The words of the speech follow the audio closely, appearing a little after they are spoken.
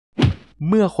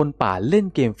เมื่อคนป่าเล่น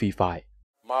เกมฟรีไฟร์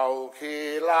เมาคี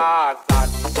ล่าสัต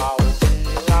ว์เมาคี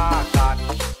ล่าสัตว์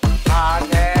ข้า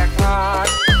แจกทาน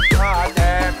ข้าแจ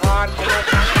กทานโลก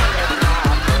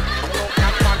นั้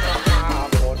นมันฆ่า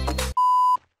หมด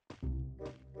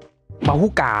บาฮู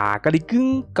กากะดิกึ่ง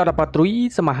กะดะปะตรุย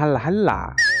สมะฮัลลาฮัลลา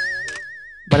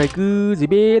บะไดกือสิ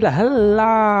เบละฮัลล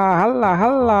าฮัลลาฮั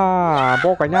ลลาบ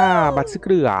อกะญาบัดซึก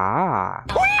เรือ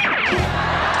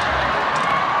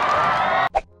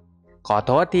ขอโ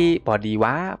ทษทีพอดี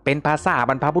ว่าเป็นภาษา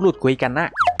บรรพบุรุษคุยกันนะ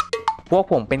พวก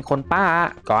ผมเป็นคนป่า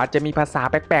ก็จะมีภาษา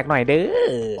แปลกๆหน่อยเด้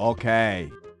อโอเค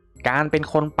การเป็น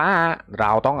คนป่าเร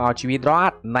าต้องเอาชีวิตรอ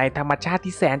ดในธรรมชาติ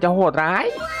ที่แสนจะโหดร้าย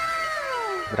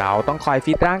เราต้องคอย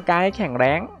ฟิตร่างกายแข็งแร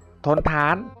งทนทา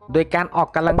นโดยการออก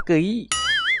กำลังกาย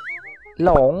ห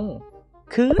ลง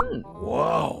ขึ้น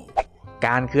ว้าวก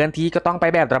ารเคลื่อนที่ก็ต้องไป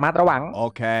แบบระมัดระวังโอ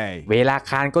เคเวลา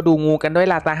คานก็ดูงูกันด้วย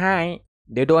ล่ะตาให้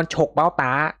เดี๋ยวโดนฉกเบ้าต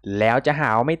าแล้วจะหา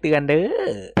วไม่เตือนเด้อ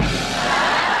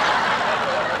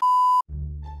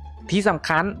ที่สำ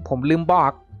คัญผมลืมบอ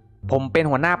กผมเป็น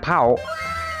หัวหน้าเผ่า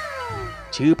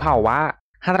ชื่อเผ่าว่า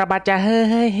ฮัตราบาจาเ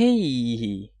ฮ้ย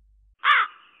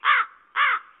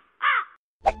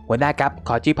หัวหน้าครับข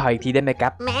อชื่อเผ่าอีกทีได้ไหมครั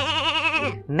บ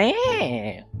แน่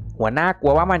หัวหน้ากลั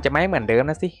วว่ามันจะไม่เหมือนเดิม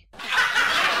นะสิ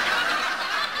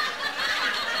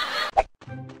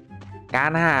กา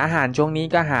รหาอาหารช่วงนี้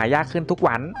ก็หายากขึ้นทุก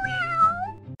วัน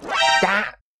จ้า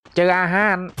เจออาหา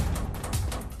ร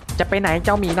จะไปไหนเ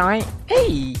จ้าหมีน้อยเฮ้ย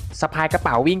สะพายกระเ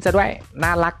ป๋าวิ่งซะด้วยน่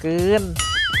ารักเกิน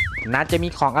น่าจะมี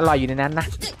ของอร่อยอยู่ในนั้นนะ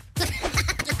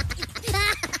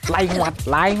ไล่หว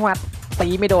ดตี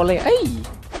ไม่โดนเลยเอ้ย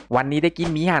วันนี้ได้กิน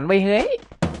หมีหันไว้เฮ้ย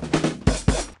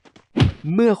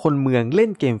เมื่อคนเมืองเล่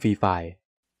นเกมฟรีไฟร์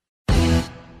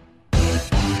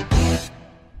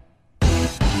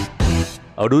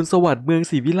อรุณสวัสดิ์เมือง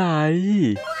ศรีวิไล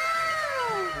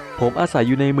ผมอาศัยอ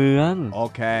ยู่ในเมืองโอ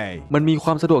เคมันมีคว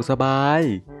ามสะดวกสบาย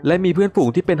และมีเพื่อนฝูง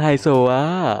ที่เป็นไฮโซอ่ะ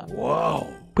ว้าว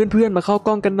เพื่อนๆมาเข้าก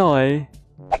ล้องกันหน่อย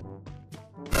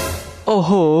โอ้โ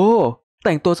หแ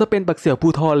ต่งตัวซะเป็นบักเสี่ยวภู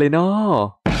ทรเลยเนาะ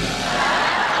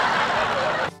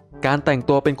การแต่ง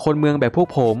ตัวเป็นคนเมืองแบบพวก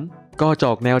ผมก็จ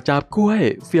อกแนวจับกล้วย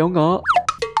เฟี้ยวเงาะ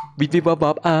วิบวิบวับ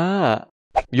วับ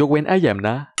ยกเว้นไอ้แหย่ม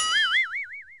นะ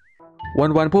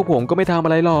วันๆพวกผมก็ไม่ทำอะ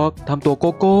ไรหรอกทำตัวโก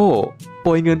โก้โป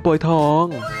รยเงินโปรยทอง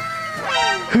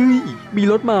เฮ้ยมี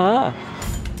รถมา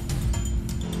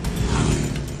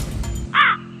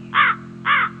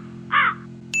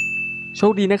โช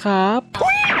คดีนะครับ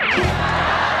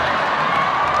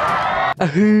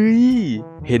เฮ้ย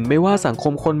เห็นไหมว่าสังค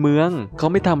มคนเมืองเขา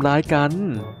ไม่ทำร้ายกัน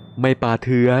ไม่ป่าเ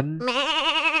ถื่อน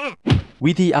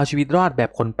วิธีเอาชีวิตรอดแบบ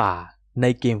คนป่าใน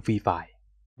เกมฟรีไฟร์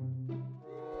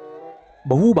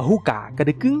บาฮูกากระ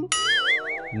ดึกกึ้ง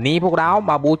นี่พวกเรา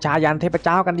มาบูชายันเทพเ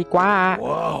จ้ากันดีกว่า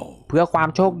wow. เพื่อความ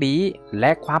โชคดีแล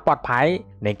ะความปลอดภัย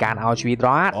ในการเอาชีวิตร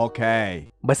อดโอเค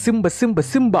บะซึมบ่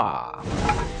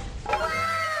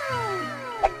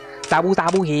ซา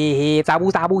บูเฮซาบู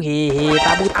เฮซ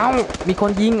าบูเอ้ามีค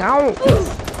นยิงเอ้า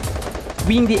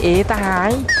วิ่งดิเอตา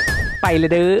ยไปเล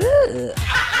ยเด้อ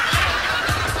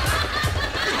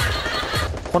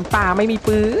คนป่าไม่มี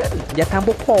ปืนอย่าทำพ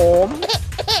วกผม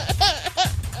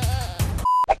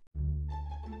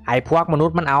ไอ้พวกมนุษ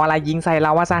ย์มันเอาอะไรยิงใส่เร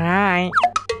าวะสหาย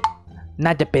น่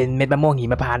าจะเป็นเม็ดมะม่วงหิ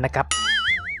มพานต์นะครับ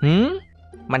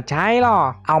มันใช่หรอ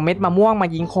เอาเม็ดมะม่วงมา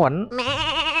ยิงขน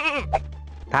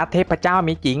ถ้าเทพเจ้า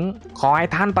มีจริงขอให้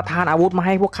ท่านประทานอาวุธมาใ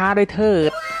ห้พวกข้าด้วยเถิ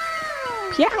ด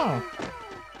เพียง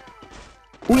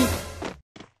อุ้ย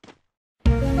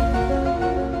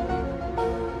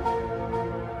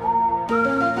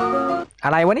อ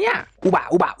ะไรวะเนี่ยอุบะ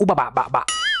บะ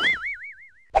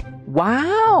ว้า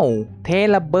วเท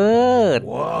ระเบิด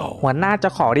wow. หัวหน้าจะ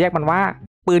ขอเรียกมันว่า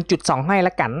ปืน.2ให้ล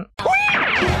ะกัน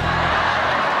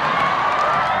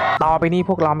ต่อไปนี้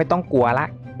พวกเราไม่ต้องกลัวละ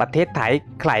ประเทศไทย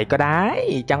ใครก็ได้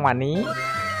จังหวะนี้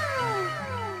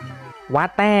ว่า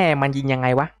แต่มันยิงยังไง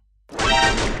วะ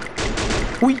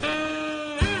อุ้ย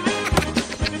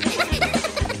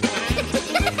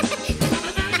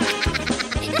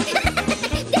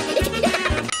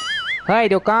เฮ้ย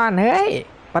เดี๋ยวก่อนเฮ้ย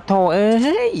ปะโถเอ้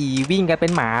ยวิ่งกันเป็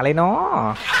นหมาเลยเนาะ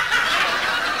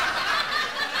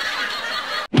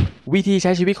วิธีใ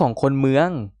ช้ชีวิตของคนเมือง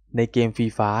ในเกมฟรี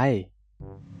ไฟร์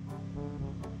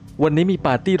วันนี้มีป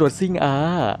าร์ตี้รถซิ่ง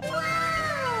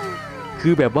คื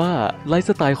อแบบว่าไลฟ์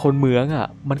สไตล์คนเมือง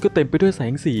มันก็เต็มไปด้วยแส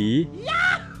งสี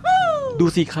ดู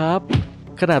สิครับ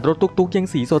ขนาดรถตุ๊กๆยัง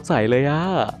สีสดใสเลย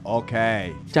โอเค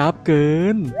จับเกิ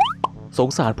นสง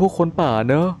สารพวกคนป่า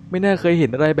เนอะไม่น่าเคยเห็น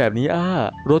อะไรแบบนี้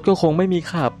รถก็คงไม่มี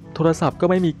ขับโทรศัพท์ก็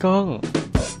ไม่มีกล้อง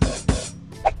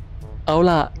เอา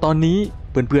ล่ะตอนนี้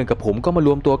เพื่อนๆกับผมก็มาร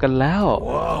วมตัวกันแล้ว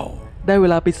wow. ได้เว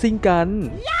ลาไปซิ่งกัน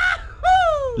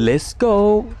Let's go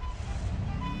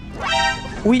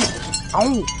อุ๊ยเอ้า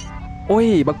โอ้ย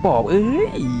บักปอบเอ้ย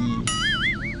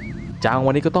จัง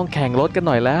วันนี้ก็ต้องแข่งรถกันห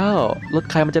น่อยแล้วรถ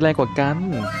ใครมันจะแรงกว่ากัน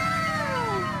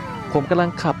ผมกำลัง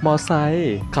ขับมอไซ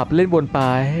ค์ขับเล่นบนไป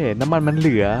น้ำมันเห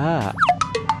ลือ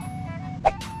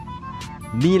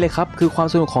นี่เลยครับคือความ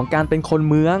สนุกของการเป็นคน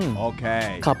เมือง Okay.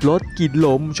 ขับรถกินล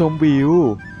มชมวิว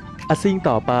ซิ่ง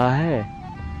ต่อไป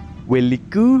Very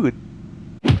good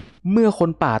เมื่อคน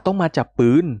ป่าต้องมาจับ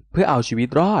ปืนเพื่อเอาชีวิต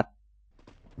รอด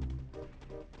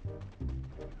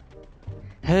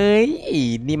เฮ้ย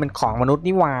นี่มันของมนุษย์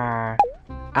นี่หว่า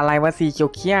อะไรวะสี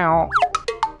เขียว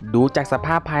ๆดูจากสภ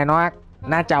าพภายนอก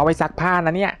น่าจะเอาไว้ซักผ้าน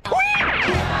ะเนี่ย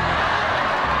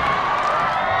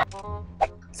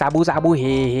ซาบูเฮ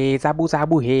เฮซา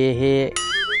บูเฮเฮ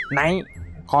ไหน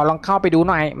ขอลองเข้าไปดู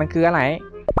หน่อยมันคืออะไร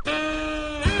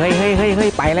เฮ้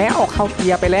ยไปแล้วเข้าเกี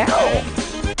ยร์ไปแล้ว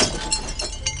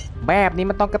แบบนี้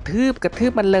มันต้องกระทื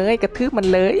บมันเลย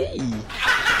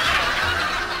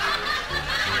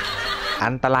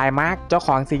อันตรายมากเจ้าข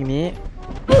องสิ่งนี้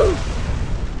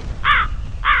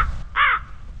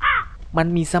มัน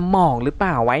มีสมองหรือเป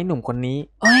ล่าไว้หนุ่มคนนี้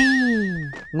เอ้ย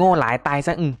โง่หลายตายซ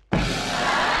ะ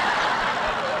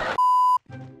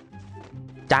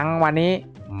จังวันนี้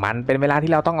มันเป็นเวลา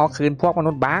ที่เราต้องเอาคืนพวกมนุ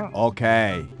ษย์บ้าง Okay.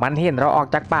 มันเห็นเราออก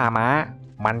จากป่ามา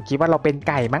มันคิดว่าเราเป็นไ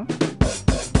ก่มั้ง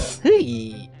เฮ้ย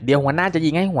เดี๋ยวหัวหน้าจะยิ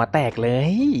งให้หัวแตกเล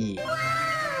ย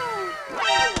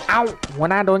เอ้าหัว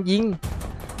หน้าโดนยิง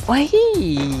เฮ้ย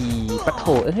ปะโถ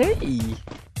เฮ้ย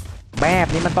แบบ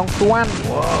นี้มันต้องส่วน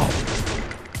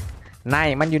ไหน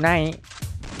มันอยู่ไหน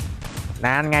น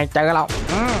านไงเจอเรา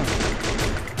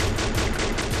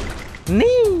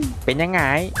นี่เป็นยังไง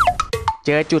เ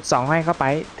จอจุด2ให้เข้าไป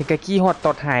ถึงกระขี้หดต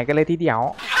ดหายกันเลยทีเดียว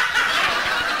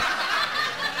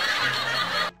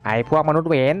ไอ้พวกมนุษย์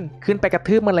เวนขึ้นไปกระ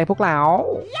ทืบมันเลยพวกเรา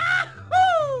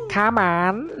ฆ่ามั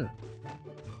น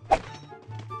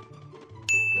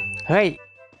เฮ้ย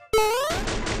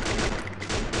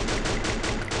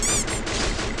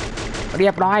เรี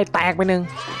ยบร้อยแตกไปหนึ่ง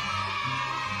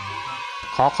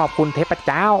ขอขอบคุณเทพเ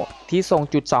จ้าที่ส่ง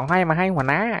จุด2ให้มาให้หัว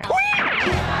หน้า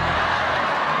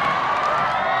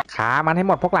ขามันให้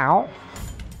หมดพวกเรา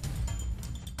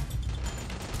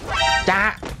จ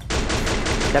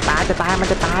ะตายมัน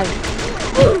จะตาย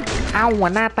เอ้าหั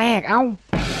วหน้าแตกเอ้า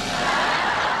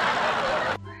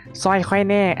ซอยค่อย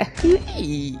แน่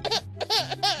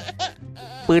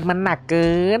ปืนมันหนักเกิ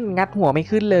นงัดหัวไม่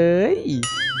ขึ้นเลย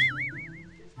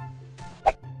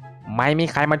ไม่มี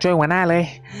ใครมาช่วยหัวหน้าเลย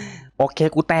โอเค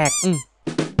กูแตก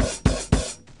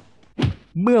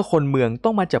เมื่อคนเมืองต้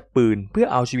องมาจับปืนเพื่อ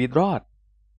เอาชีวิตรอด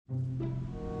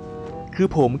คือ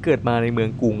ผมเกิดมาในเมือง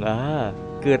กรุง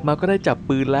เกิดมาก็ได้จับ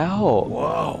ปืนแล้ว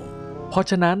Wow. เพราะ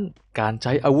ฉะนั้นการใ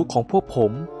ช้อาวุธของพวกผ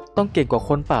มต้องเก่งกว่าค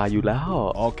นป่าอยู่แล้ว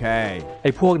Okay. ไ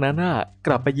อ้พวกนั้นก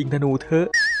ลับไปยิงธนูเถอะ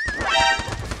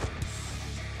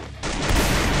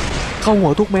เข้าหั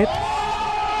วทุกเม็ด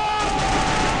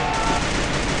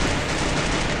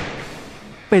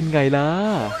เป็นไงล่ะ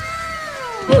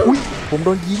อุ๊ยผมโด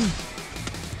นยิง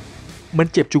มัน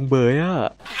เจ็บจุงเบย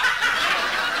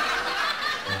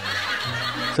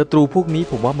ศัตรูพวกนี้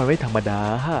ผมว่ามันไม่ธรรมดา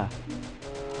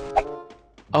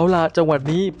เอาล่ะจังหวะ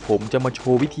นี้ผมจะมาโช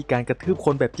ว์วิธีการกระทืบค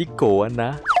นแบบจิกโกะน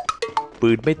ะปื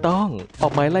นไม่ต้องออ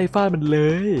กไม้ไล่ฟาดมันเล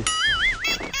ย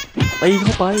ตีเ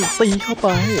ข้าไป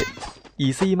อี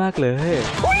ซี่มากเลย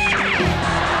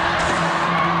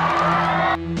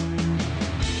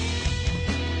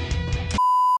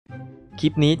ค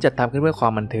ลิปนี้จะทำขึ้นเพื่อควา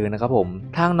มบันเทิงนะครับผม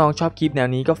ถ้าน้องชอบคลิปแนว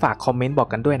นี้ก็ฝากคอมเมนต์บอก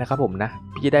กันด้วยนะครับผมนะ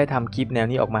พี่จะได้ทำคลิปแนว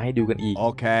นี้ออกมาให้ดูกันอีก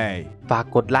Okay. ฝาก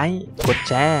กดไลค์กด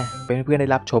แชร์เป็นเพื่อนได้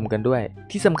รับชมกันด้วย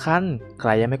ที่สำคัญใคร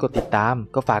ยังไม่กดติดตาม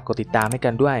ก็ฝากกดติดตามให้กั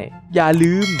นด้วยอย่า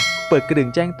ลืมเปิดกระดิ่ง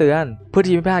แจ้งเตือนเพื่อ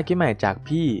ที่ไม่พลาดคลิปใหม่จาก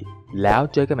พี่แล้ว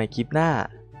เจอกันใหม่คลิปหน้า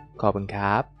ขอบคุณค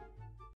รับ